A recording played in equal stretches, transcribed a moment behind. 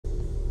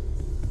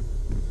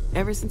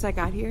Ever since I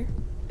got here,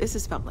 this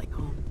has felt like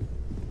home.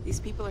 These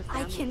people are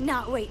family. I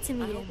cannot wait to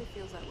meet him.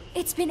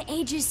 It's been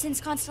ages since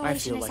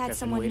Constellation has had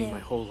someone new. I feel like I've been waiting my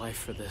whole life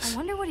for this. I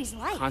wonder what he's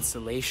like.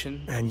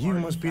 Constellation. And you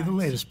must be the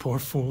latest poor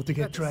fool to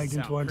get dragged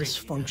into our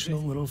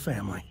dysfunctional little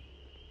family.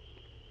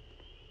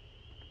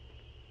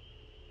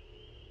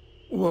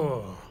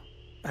 Whoa.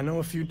 I know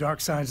a few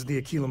dark sides of the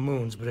Aquila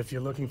Moons, but if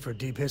you're looking for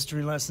deep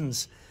history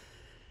lessons,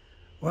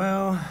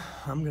 well,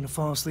 I'm gonna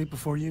fall asleep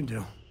before you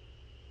do.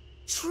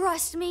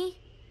 Trust me.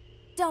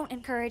 Don't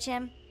encourage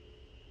him.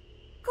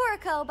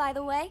 Kuriko, by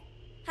the way.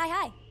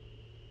 Hi.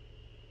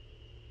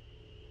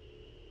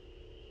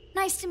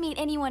 Nice to meet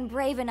anyone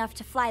brave enough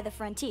to fly the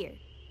frontier.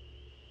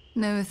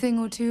 Know a thing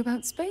or two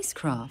about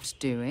spacecraft,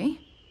 do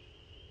we?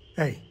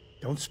 Hey,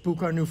 don't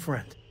spook our new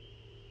friend.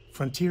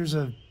 Frontier's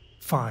a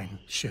fine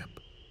ship.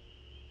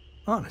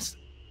 Honest.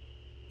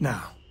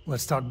 Now,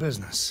 let's talk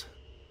business.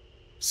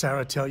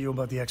 Sarah tell you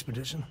about the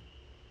expedition?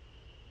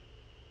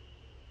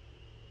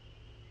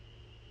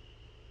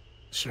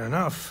 Sure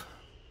enough,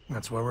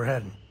 that's where we're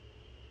heading.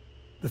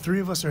 The three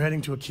of us are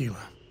heading to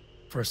Aquila,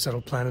 for a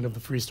settled planet of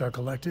the Freestar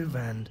Collective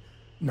and,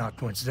 not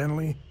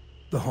coincidentally,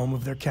 the home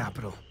of their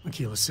capital,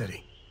 Aquila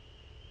City.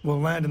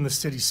 We'll land in the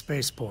city's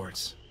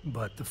spaceports,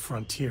 but the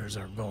frontier's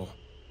our goal.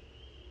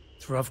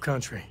 It's rough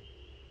country.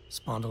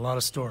 Spawned a lot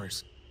of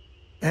stories.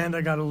 And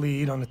I got a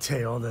lead on a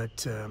tale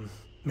that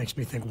makes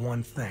me think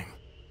one thing.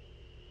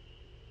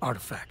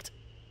 Artifact.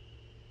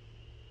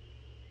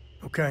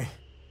 Okay.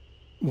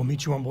 We'll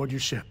meet you on board your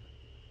ship.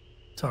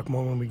 Talk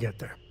more when we get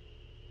there.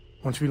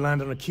 Once we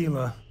land on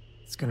Aquila,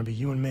 it's gonna be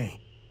you and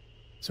me.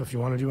 So if you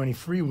want to do any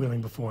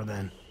freewheeling before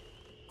then,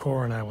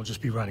 Cora and I will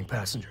just be riding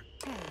passenger.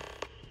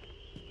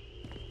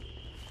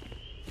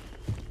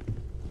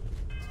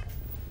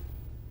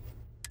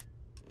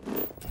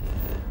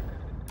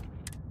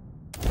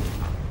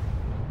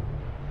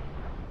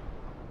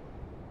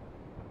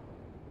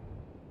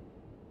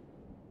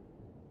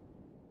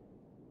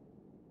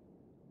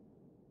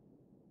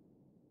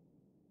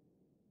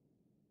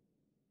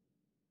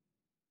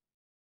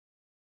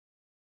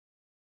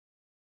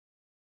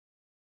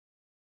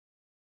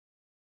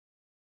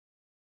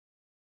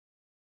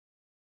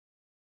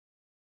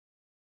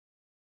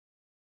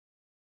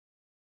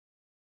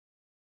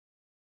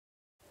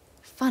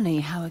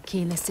 Funny how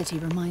Aquila City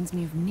reminds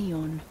me of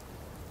Neon,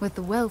 with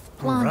the wealth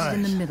planted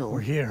in the middle,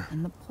 we're here.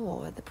 And the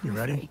poor at the You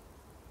periphery. ready?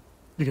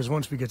 Because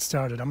once we get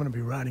started, I'm gonna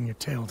be riding your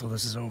tail till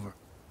this is over.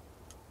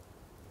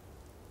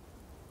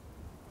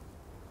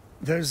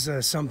 There's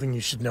something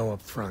you should know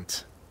up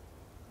front.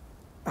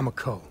 I'm a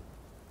Co.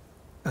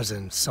 As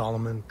in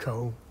Solomon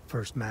Co.,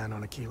 first man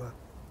on Aquila.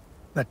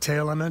 That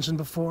tale I mentioned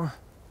before,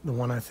 the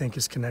one I think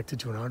is connected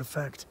to an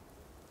artifact,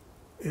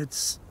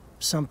 it's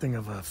something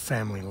of a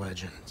family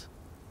legend.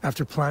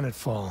 After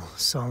Planetfall,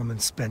 Solomon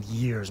spent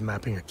years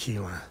mapping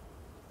Aquila,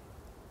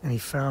 and he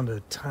found a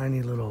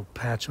tiny little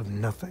patch of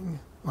nothing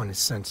on his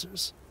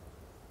sensors.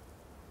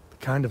 The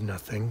kind of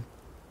nothing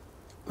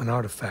an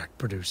artifact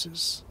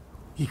produces.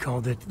 He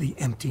called it the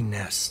Empty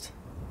Nest.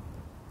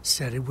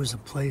 Said it was a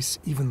place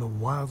even the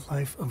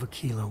wildlife of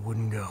Aquila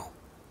wouldn't go.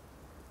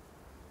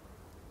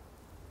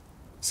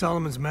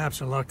 Solomon's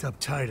maps are locked up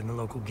tight in the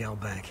local gal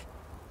bank.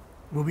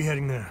 We'll be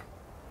heading there.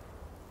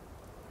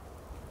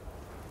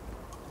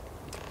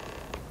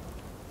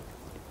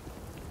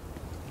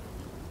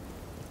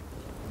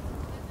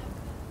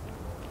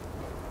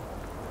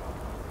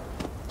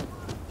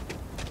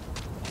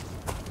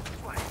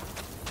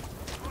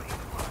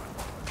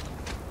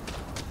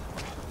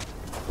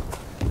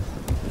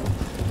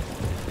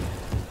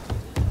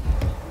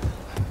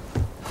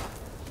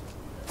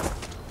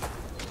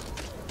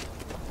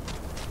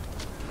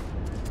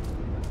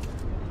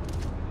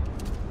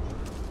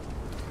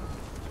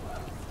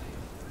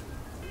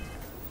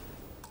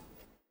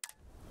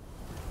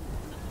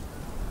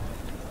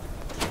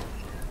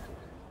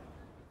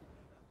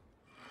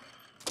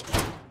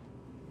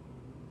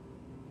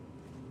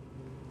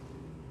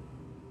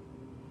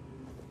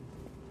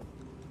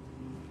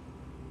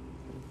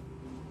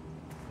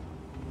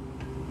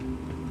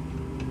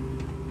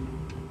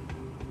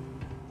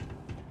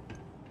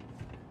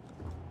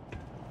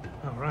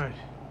 All right.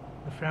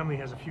 The family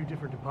has a few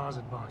different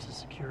deposit boxes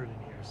secured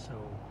in here, so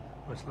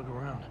let's look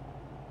around.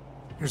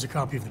 Here's a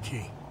copy of the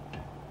key.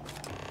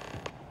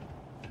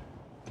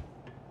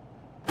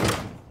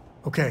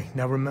 Okay,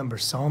 now remember,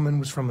 Solomon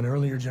was from an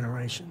earlier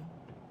generation,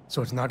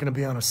 so it's not going to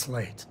be on a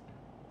slate.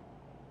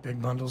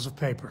 Big bundles of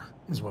paper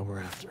is what we're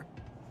after.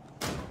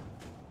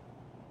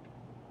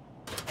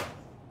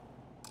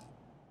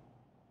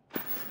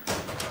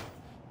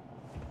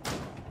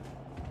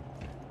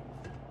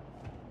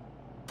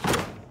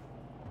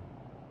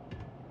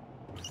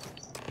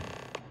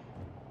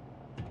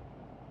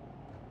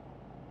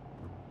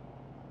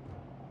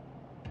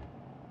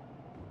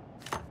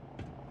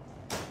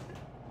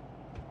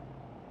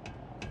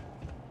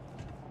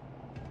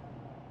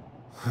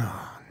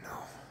 Oh, no.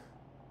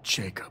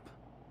 Jacob.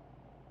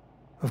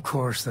 Of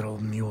course that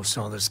old mule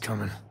saw this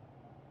coming.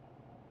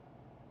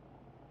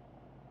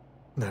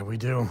 There we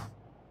do.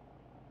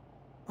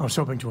 I was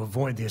hoping to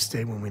avoid the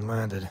estate when we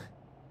landed.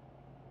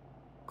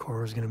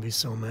 Cora's gonna be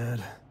so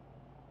mad.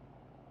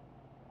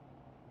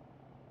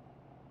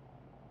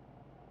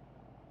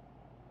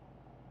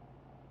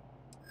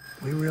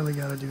 We really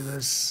gotta do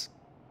this?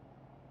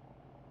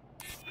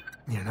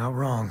 You're not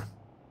wrong.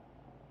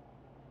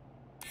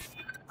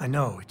 I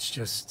know, it's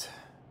just...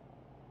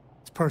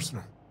 it's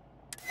personal.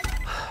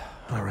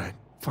 Alright,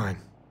 fine.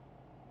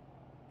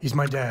 He's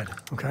my dad,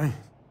 okay?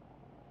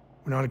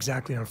 We're not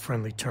exactly on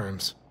friendly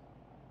terms.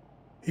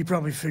 He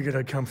probably figured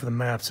I'd come for the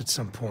maps at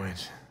some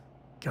point.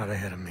 Got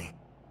ahead of me.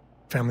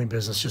 Family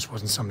business just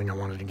wasn't something I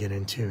wanted to get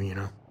into, you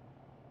know?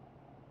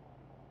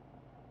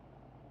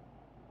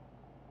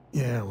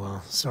 Yeah,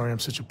 well, sorry I'm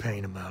such a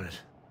pain about it.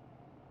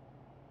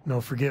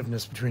 No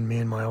forgiveness between me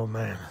and my old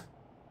man.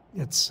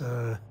 It's,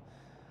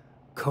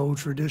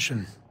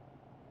 co-tradition.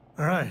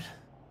 All right,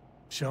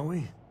 shall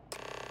we?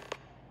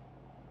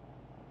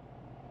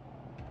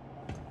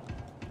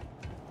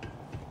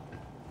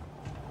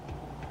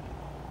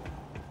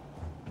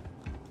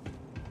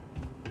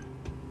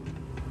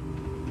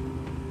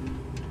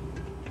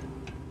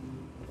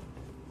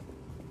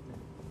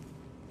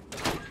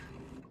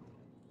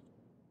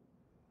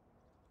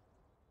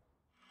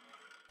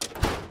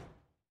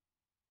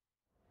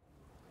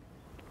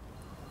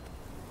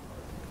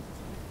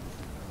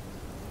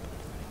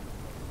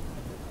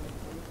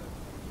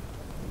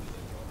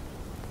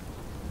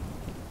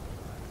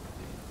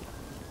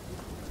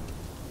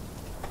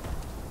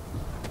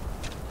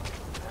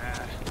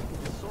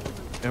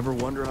 Ever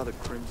wonder how the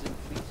Crimson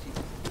Fleet sees?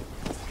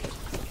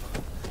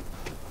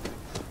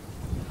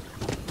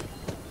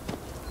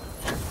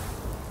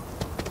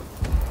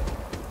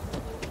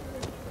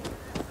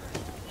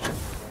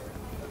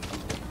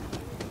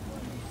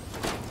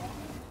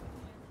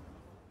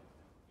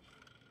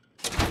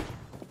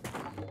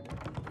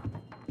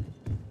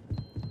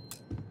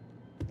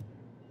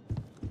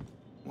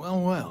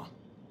 Well, well.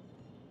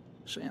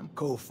 Sam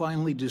Coe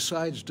finally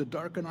decides to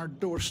darken our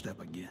doorstep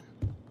again.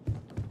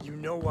 You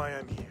know why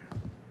I'm here.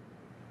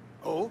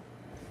 Oh?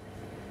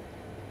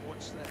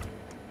 What's that? Come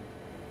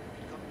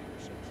to your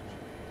senses.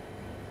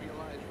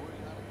 Realize we're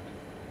not a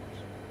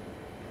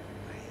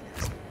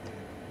people.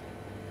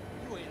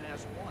 You ain't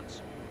asked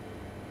once.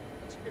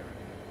 Let's hear it.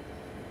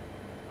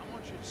 I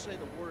want you to say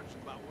the words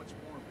about what's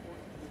more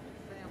important to you than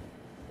family.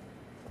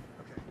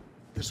 Okay,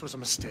 this was a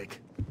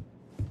mistake.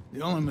 The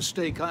only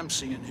mistake I'm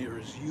seeing here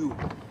is you.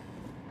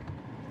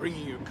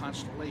 Bringing your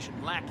Constellation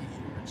lackey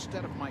here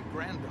instead of my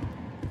granddaughter.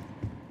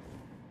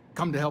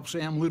 Come to help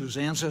Sam loot his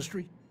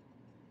ancestry?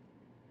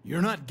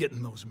 You're not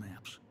getting those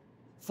maps.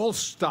 Full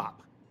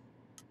stop.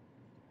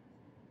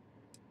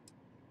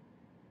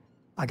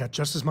 I got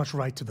just as much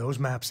right to those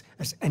maps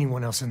as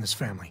anyone else in this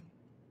family.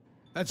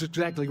 That's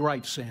exactly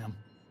right, Sam.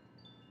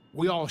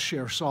 We all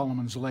share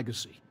Solomon's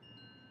legacy.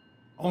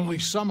 Only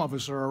some of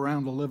us are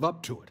around to live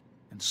up to it,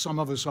 and some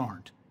of us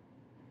aren't.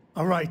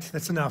 All right,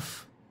 that's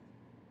enough.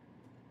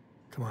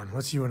 Come on,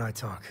 let's you and I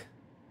talk.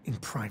 In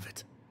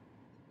private.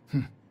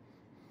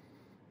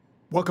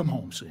 Welcome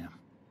home, Sam.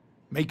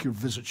 Make your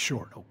visit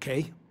short,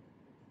 okay?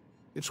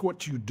 It's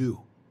what you do.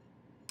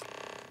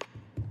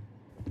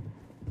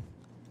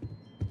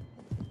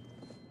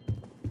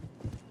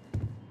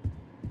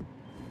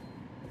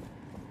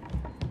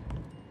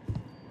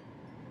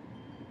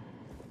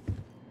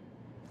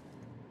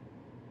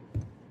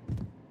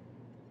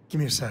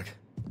 Give me a sec.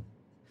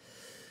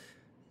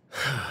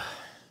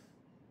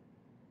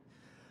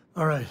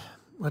 All right,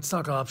 let's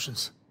talk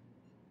options.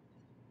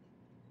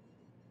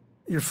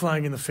 You're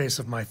flying in the face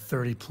of my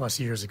 30-plus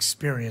years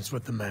experience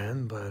with the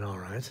man, but all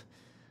right.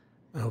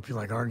 I hope you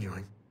like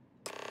arguing.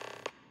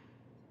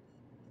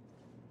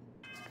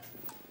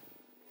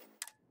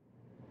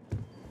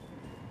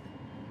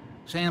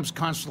 Sam's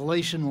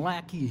Constellation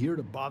lackey here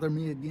to bother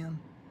me again?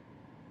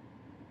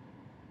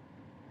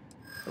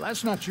 Well,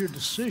 that's not your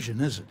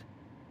decision, is it?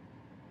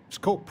 It's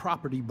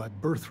co-property by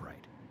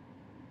birthright.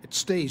 It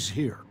stays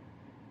here.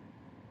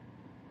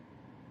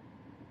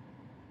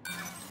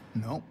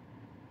 No.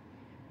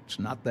 It's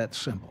not that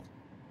simple.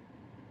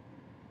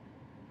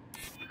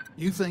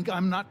 You think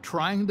I'm not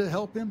trying to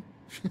help him?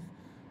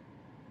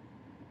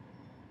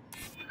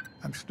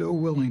 I'm still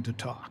willing to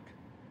talk.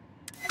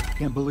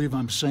 Can't believe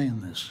I'm saying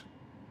this.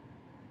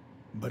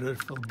 But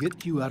if it'll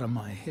get you out of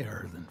my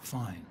hair, then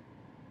fine.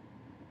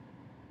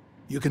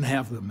 You can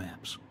have the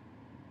maps.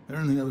 They're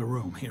in the other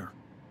room, here.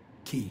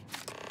 Key.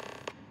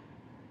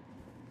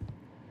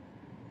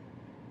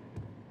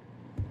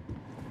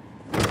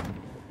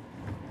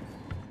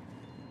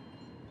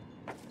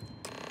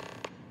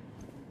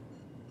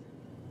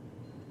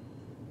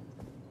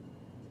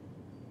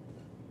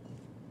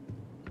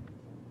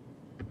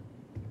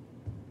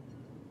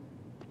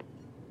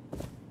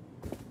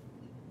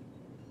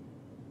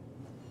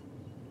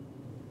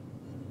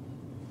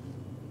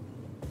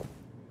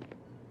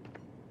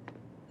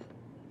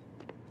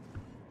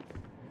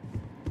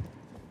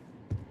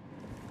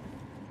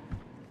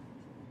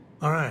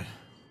 All right,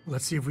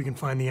 let's see if we can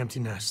find the empty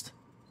nest.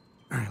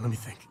 All right, let me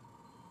think.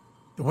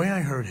 The way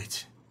I heard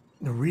it,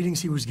 The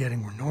readings he was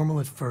getting were normal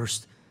at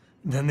first,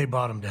 then they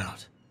bottomed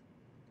out.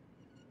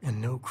 And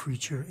no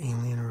creature,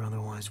 alien or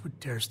otherwise, would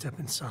dare step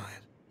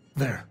inside.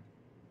 There.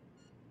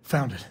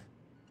 Found it.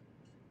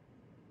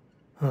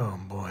 Oh,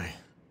 boy.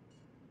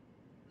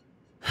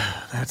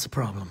 That's a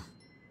problem.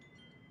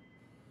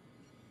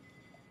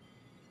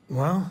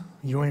 Well,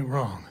 you ain't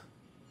wrong.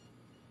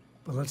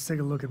 But let's take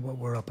a look at what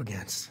we're up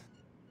against.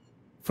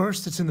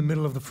 First, it's in the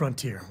middle of the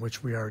frontier,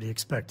 which we already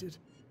expected.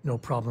 No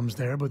problems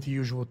there, but the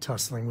usual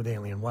tussling with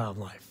alien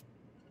wildlife.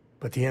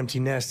 But the empty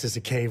nest is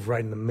a cave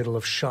right in the middle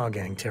of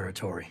Shawgang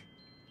territory.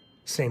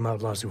 Same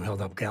outlaws who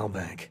held up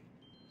Galbank.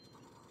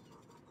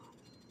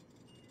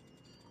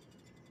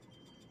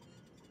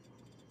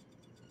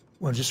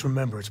 Well, just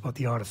remember, it's about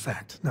the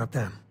artifact, not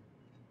them.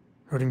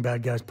 Hurting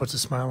bad guys puts a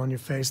smile on your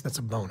face, that's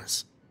a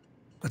bonus.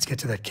 Let's get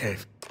to that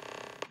cave.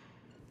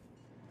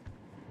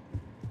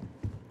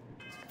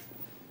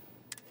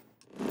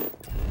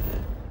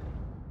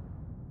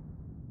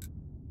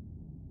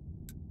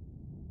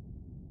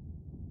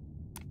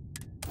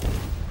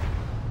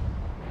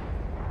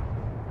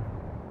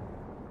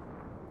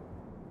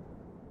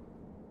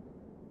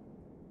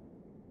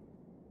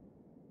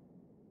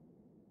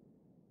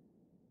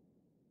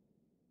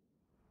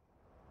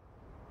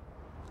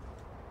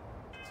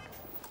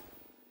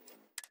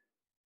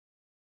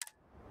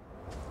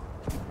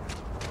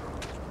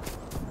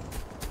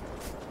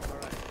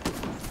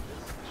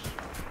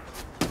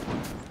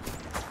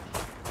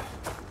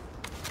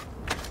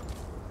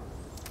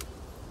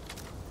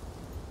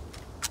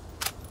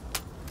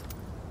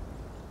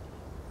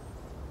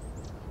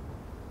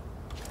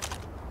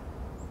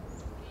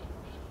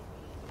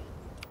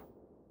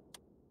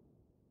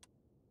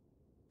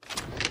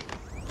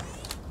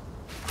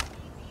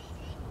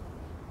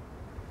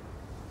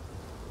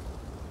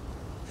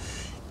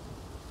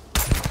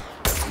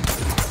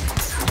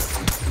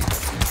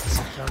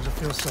 Sometimes I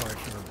feel sorry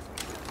for them.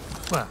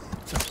 Well,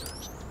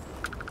 sometimes.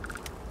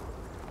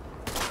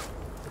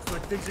 Looks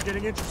like things are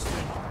getting interesting.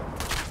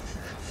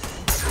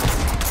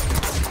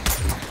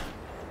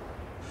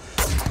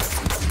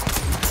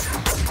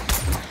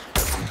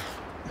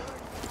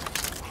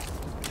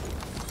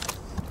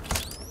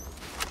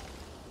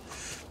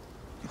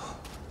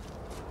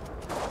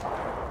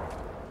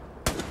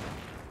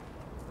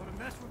 Wanna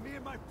mess with me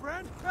and my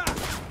friend? Ha!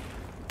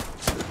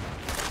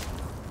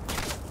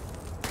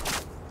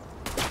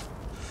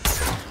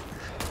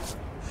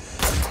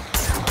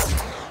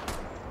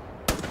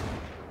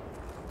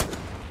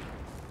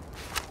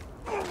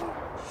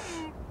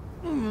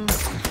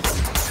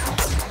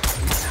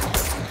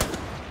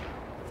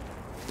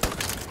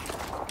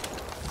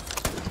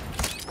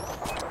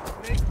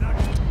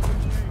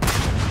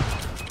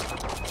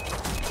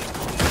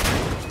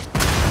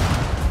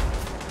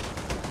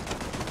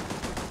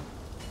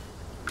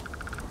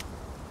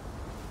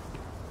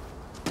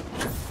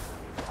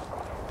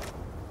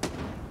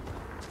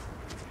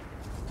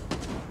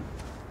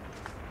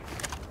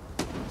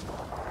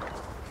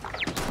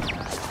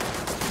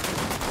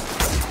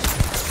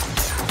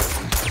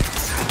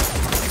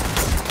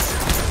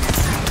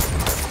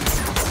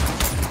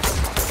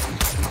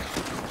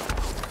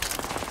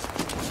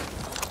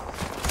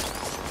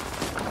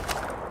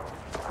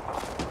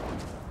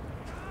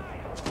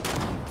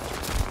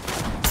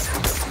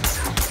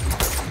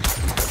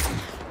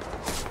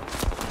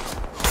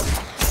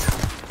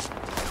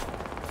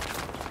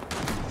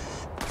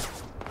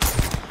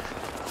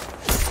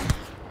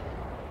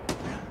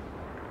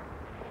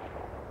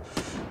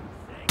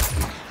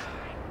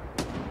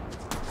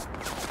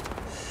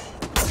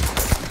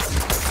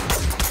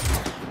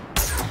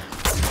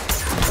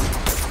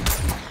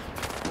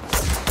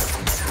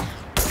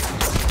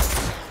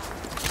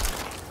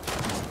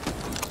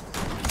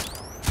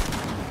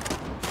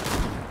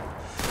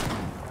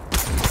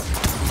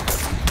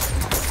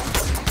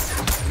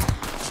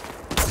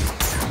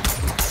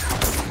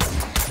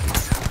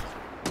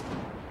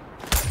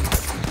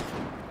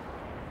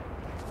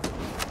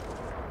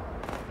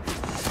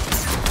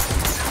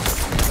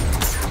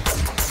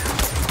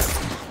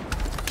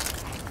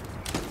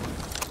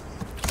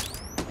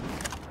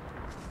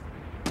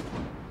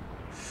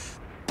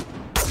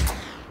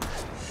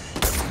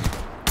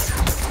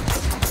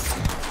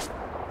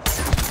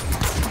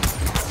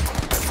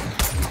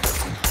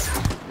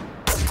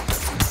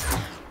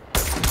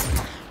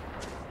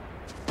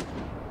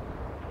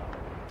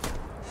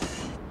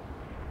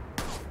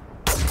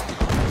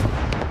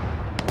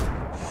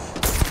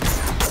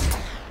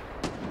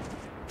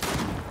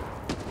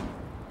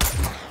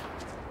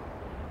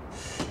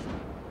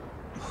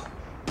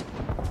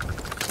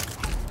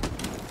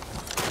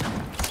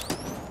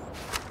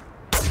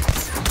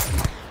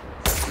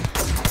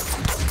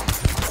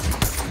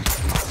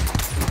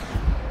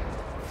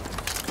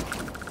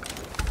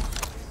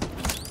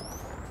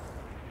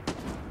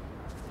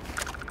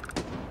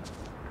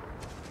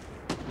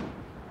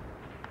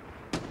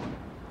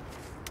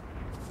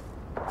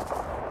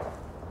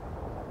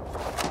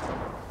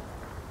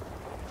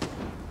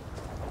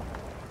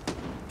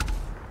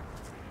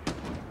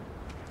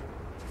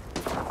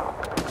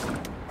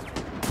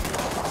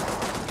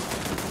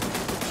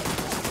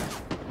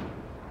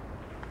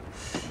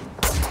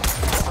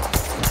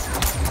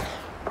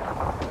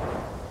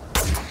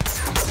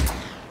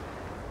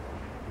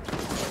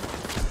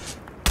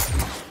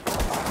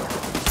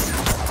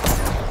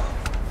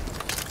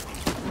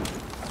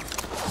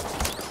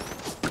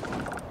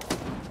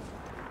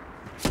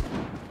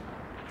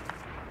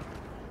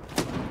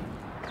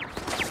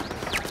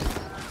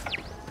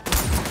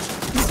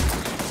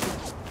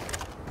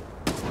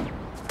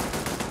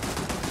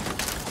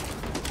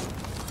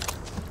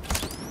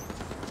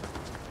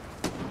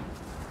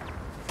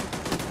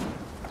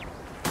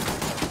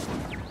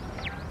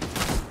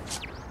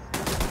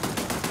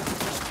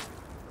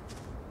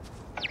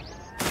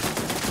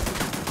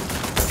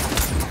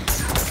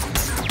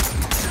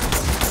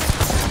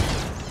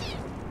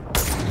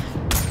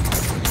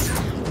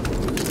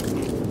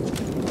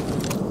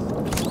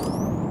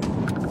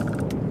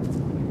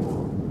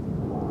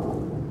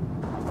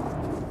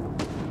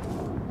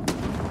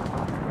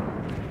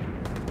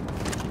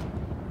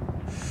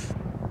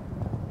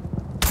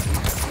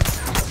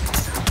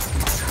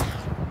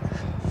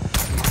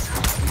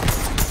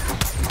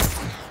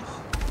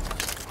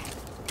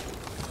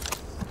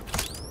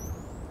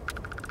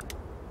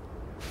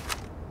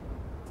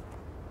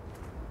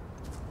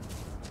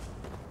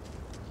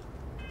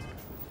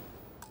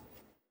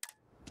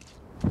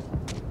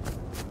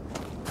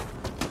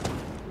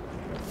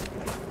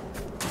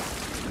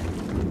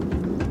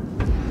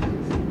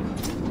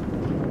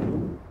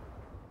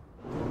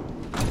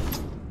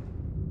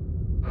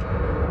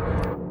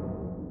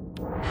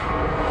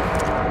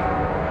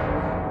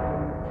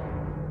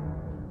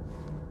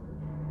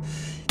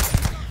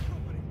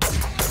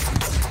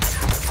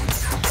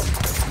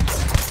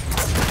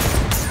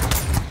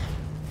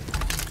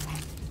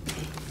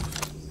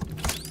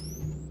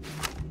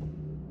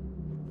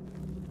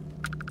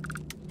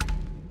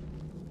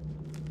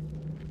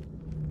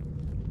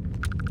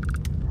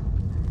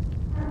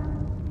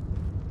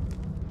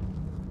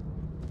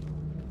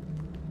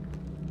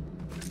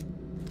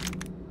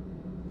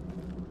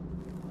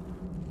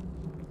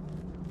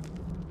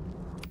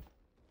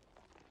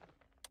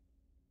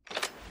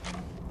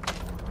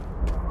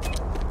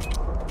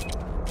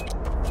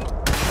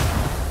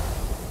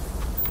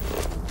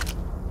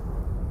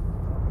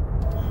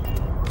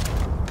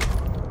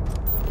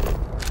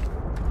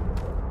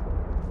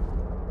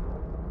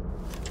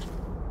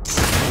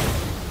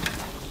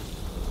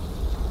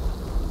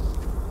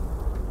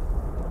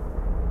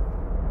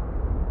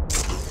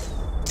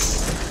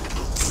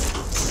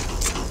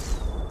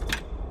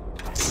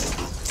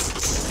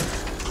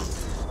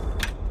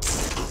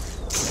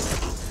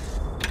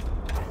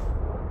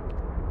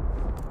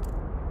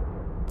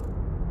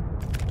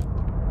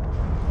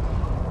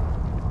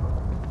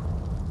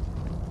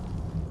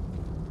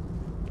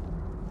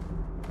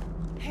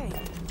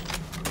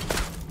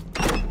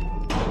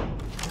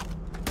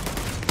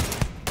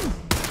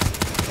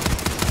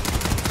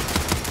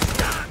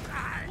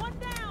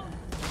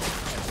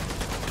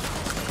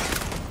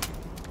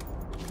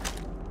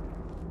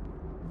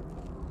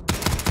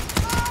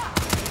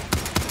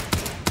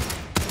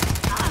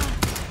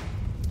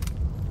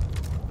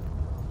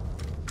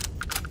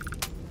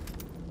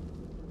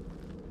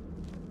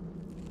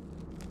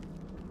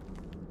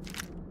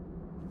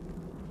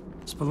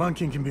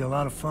 Spelunking can be a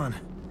lot of fun.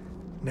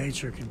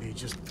 Nature can be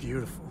just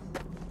beautiful.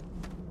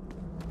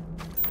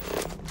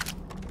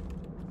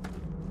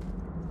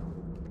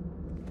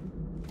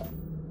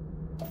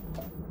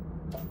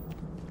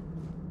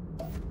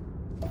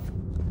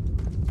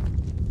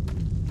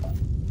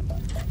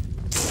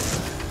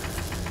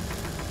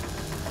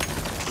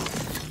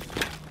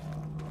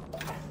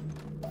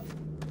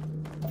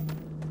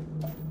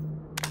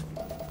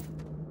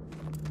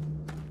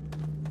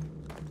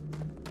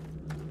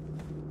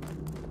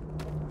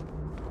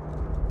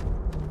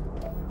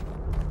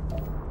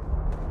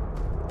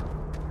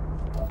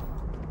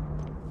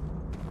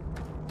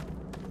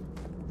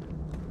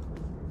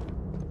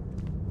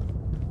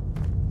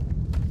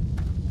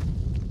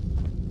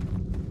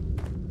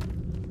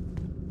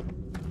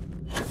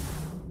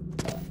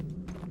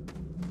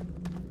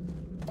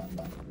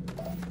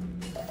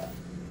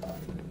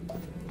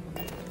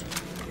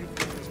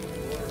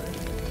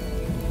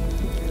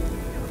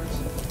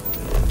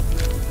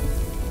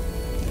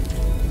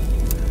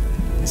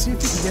 See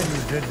if you can get me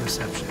a good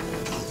reception.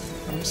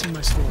 I'm missing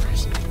my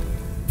stories.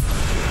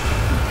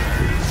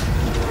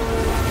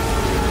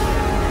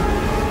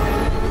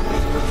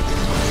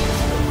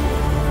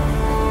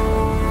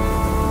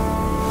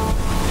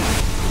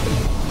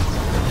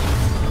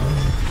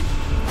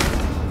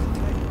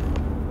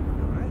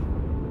 Alright?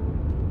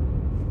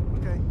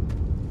 Okay.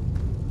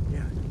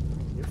 Yeah,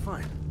 you're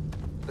fine.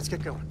 Let's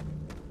get going.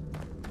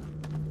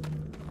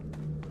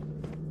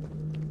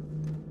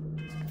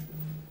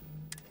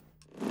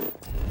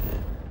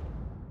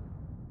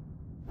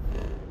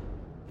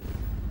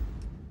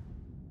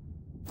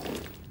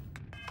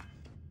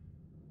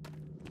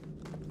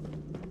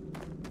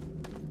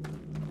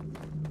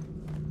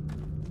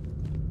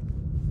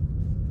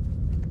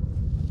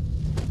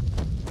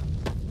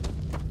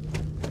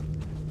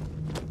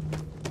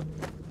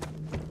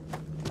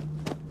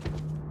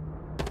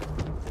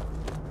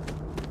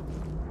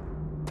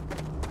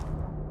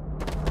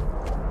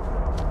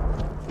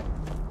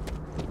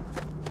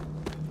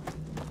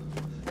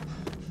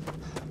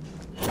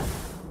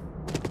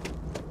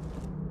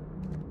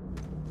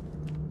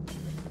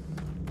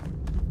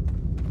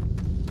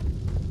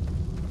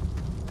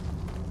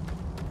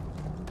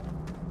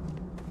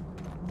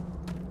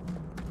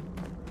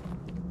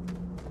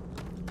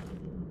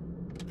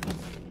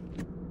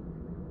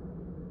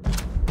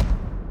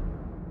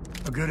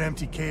 A good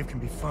empty cave can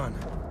be fun.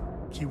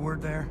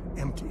 Keyword there,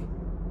 empty.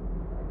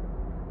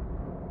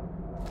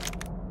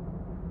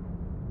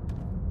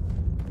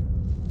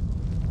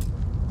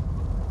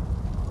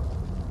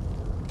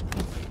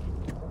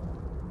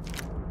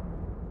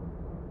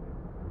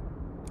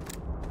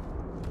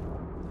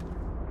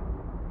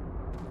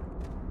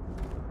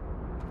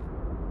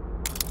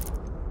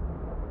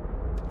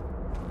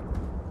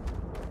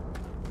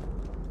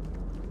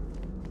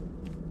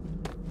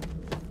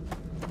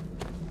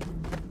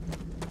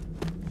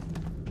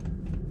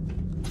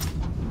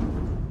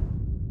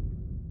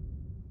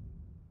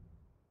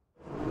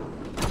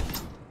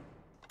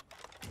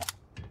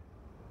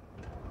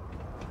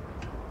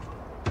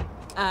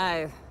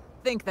 I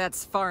think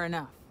that's far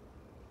enough.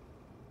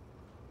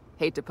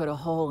 Hate to put a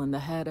hole in the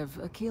head of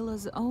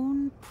Akila's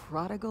own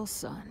prodigal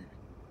son.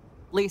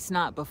 Least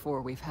not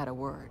before we've had a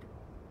word.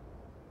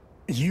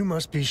 You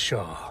must be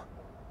Shaw.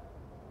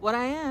 What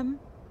I am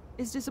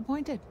is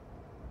disappointed.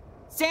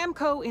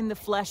 Samco in the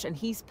flesh, and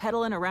he's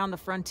peddling around the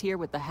frontier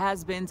with the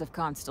has-beens of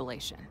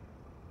Constellation.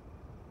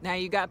 Now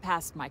you got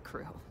past my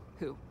crew,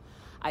 who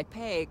I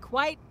pay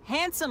quite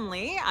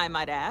handsomely, I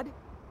might add.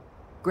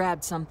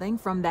 Grabbed something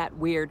from that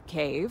weird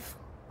cave.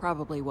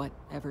 Probably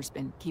whatever's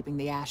been keeping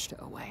the Ashta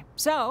away.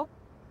 So,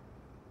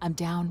 I'm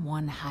down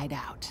one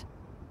hideout.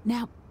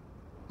 Now,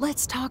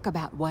 let's talk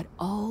about what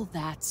all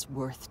that's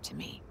worth to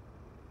me.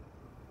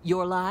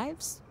 Your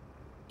lives,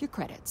 your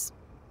credits.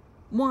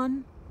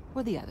 One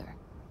or the other,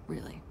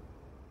 really.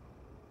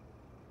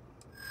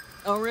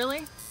 Oh,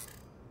 really?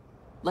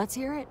 Let's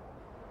hear it.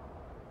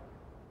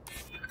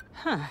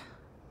 Huh.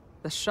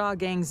 The Shaw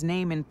Gang's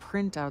name in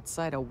print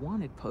outside a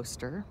wanted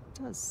poster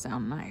does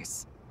sound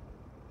nice.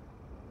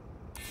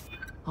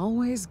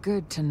 Always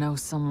good to know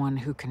someone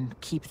who can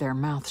keep their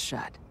mouth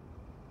shut.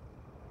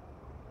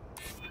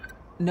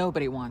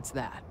 Nobody wants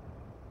that.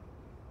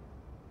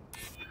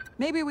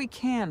 Maybe we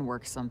can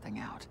work something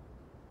out.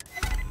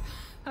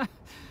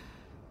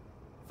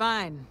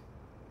 Fine.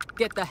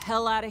 Get the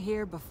hell out of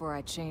here before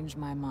I change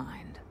my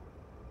mind.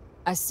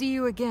 I see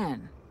you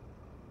again.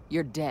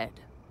 You're dead.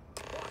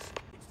 Boss,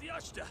 it's the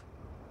Ashta.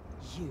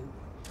 You.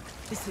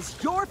 This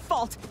is your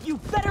fault. You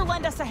better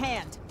lend us a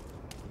hand.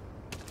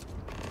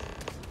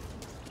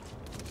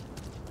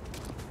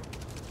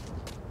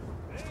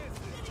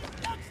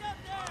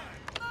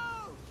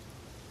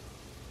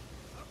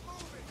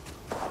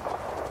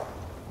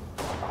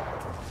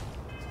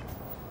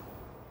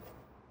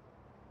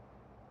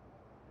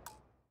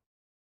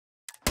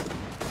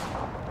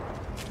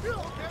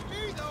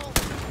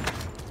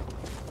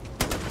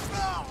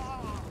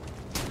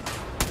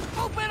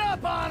 Open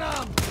up on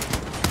him!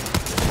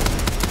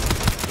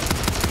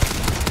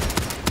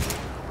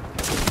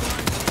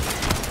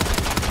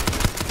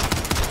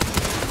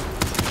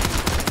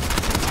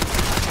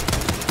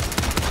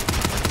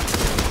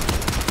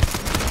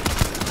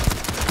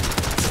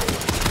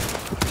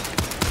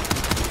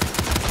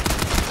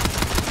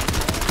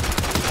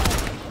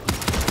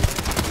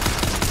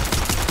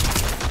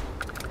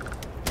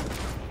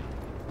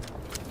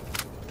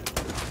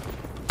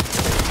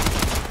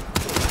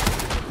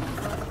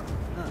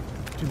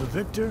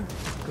 victor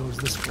goes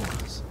the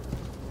spoils.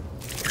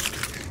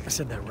 I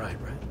said that right?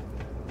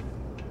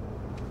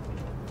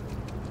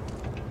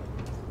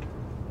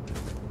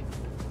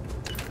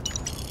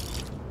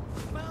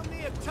 Found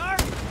me a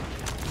target!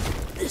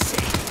 This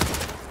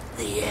ain't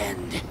the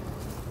end.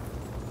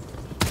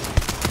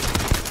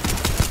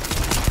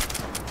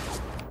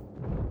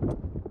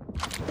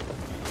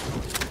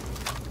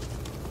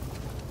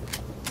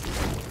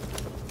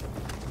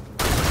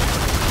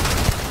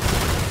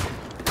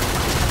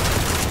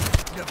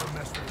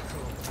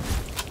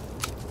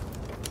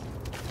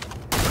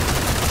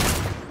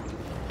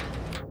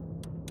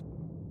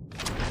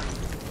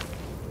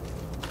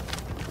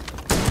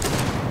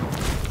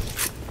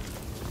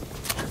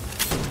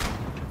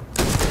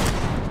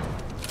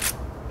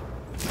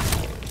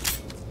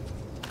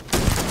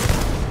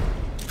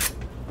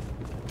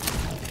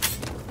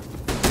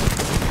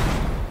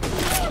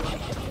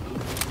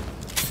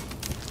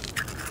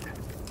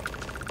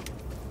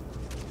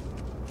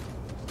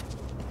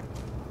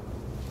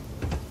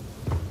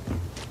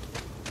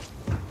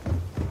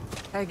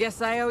 I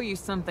guess I owe you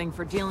something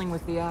for dealing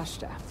with the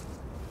Ashta.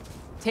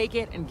 Take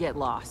it and get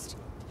lost.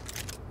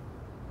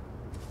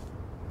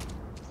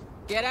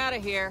 Get out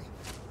of here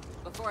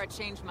before I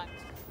change my...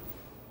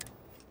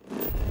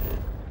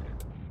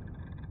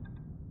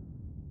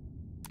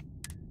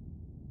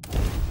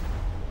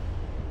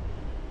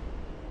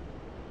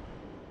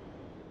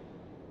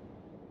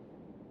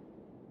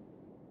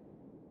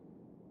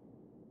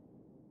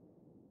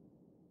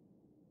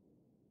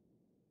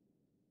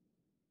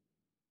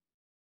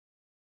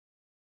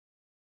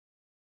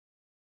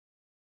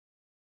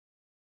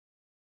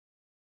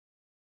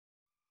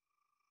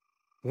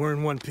 We're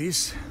in one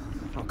piece.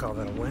 I'll call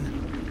that a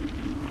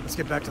win. Let's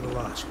get back to the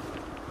lodge.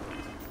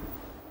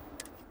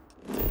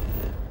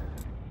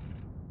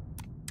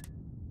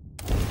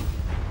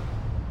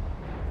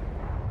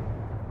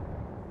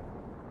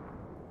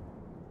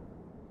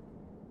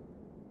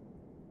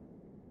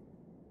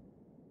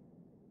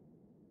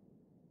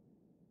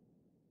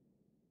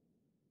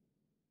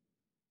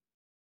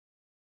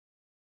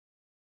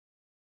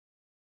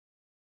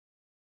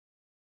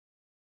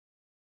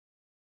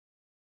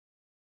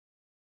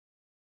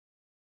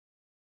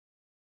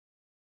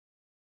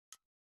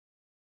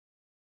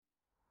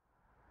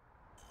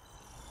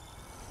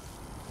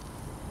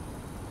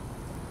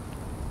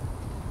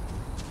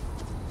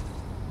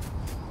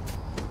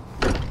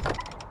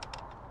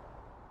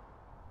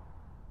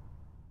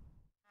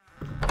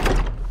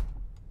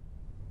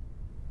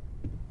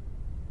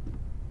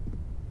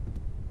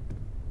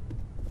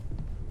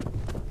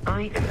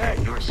 I am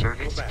at your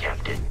service,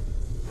 Captain.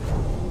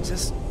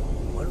 Just,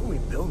 what are we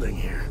building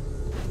here?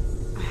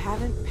 I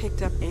haven't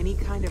picked up any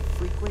kind of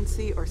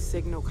frequency or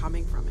signal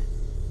coming from it.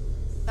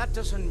 That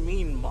doesn't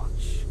mean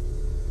much.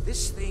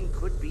 This thing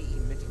could be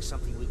emitting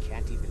something we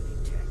can't even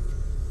detect.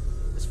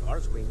 As far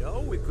as we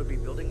know, we could be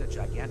building a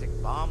gigantic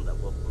bomb that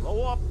will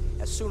blow up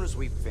as soon as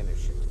we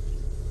finish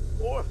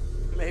it. Or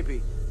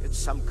maybe it's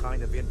some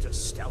kind of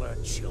interstellar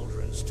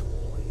children's toy.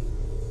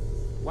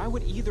 Why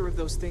would either of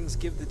those things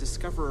give the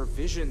Discoverer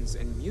visions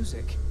and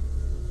music?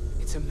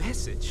 It's a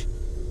message.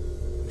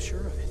 I'm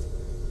sure of it.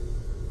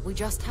 We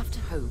just have to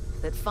hope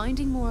that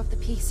finding more of the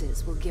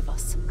pieces will give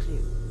us some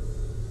clue.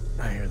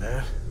 I hear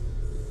that.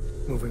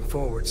 Moving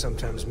forward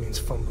sometimes means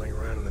fumbling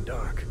around in the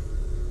dark.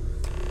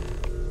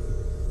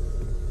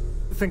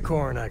 I think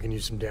Cora and I can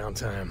use some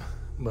downtime,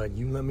 but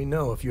you let me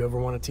know if you ever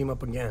want to team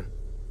up again.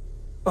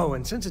 Oh,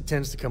 and since it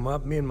tends to come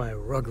up, me and my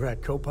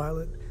Rugrat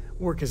co-pilot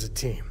work as a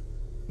team.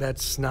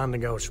 That's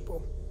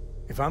non-negotiable.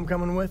 If I'm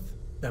coming with,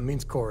 that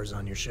means Cora's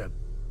on your ship.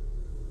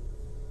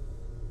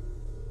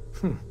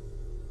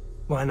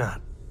 Why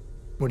not?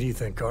 What do you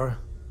think, Cora?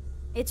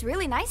 It's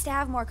really nice to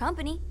have more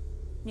company.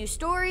 New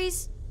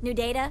stories, new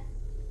data.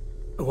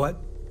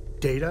 What?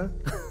 Data?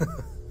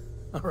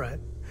 All right.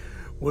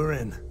 We're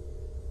in.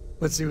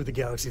 Let's see what the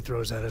galaxy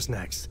throws at us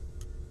next.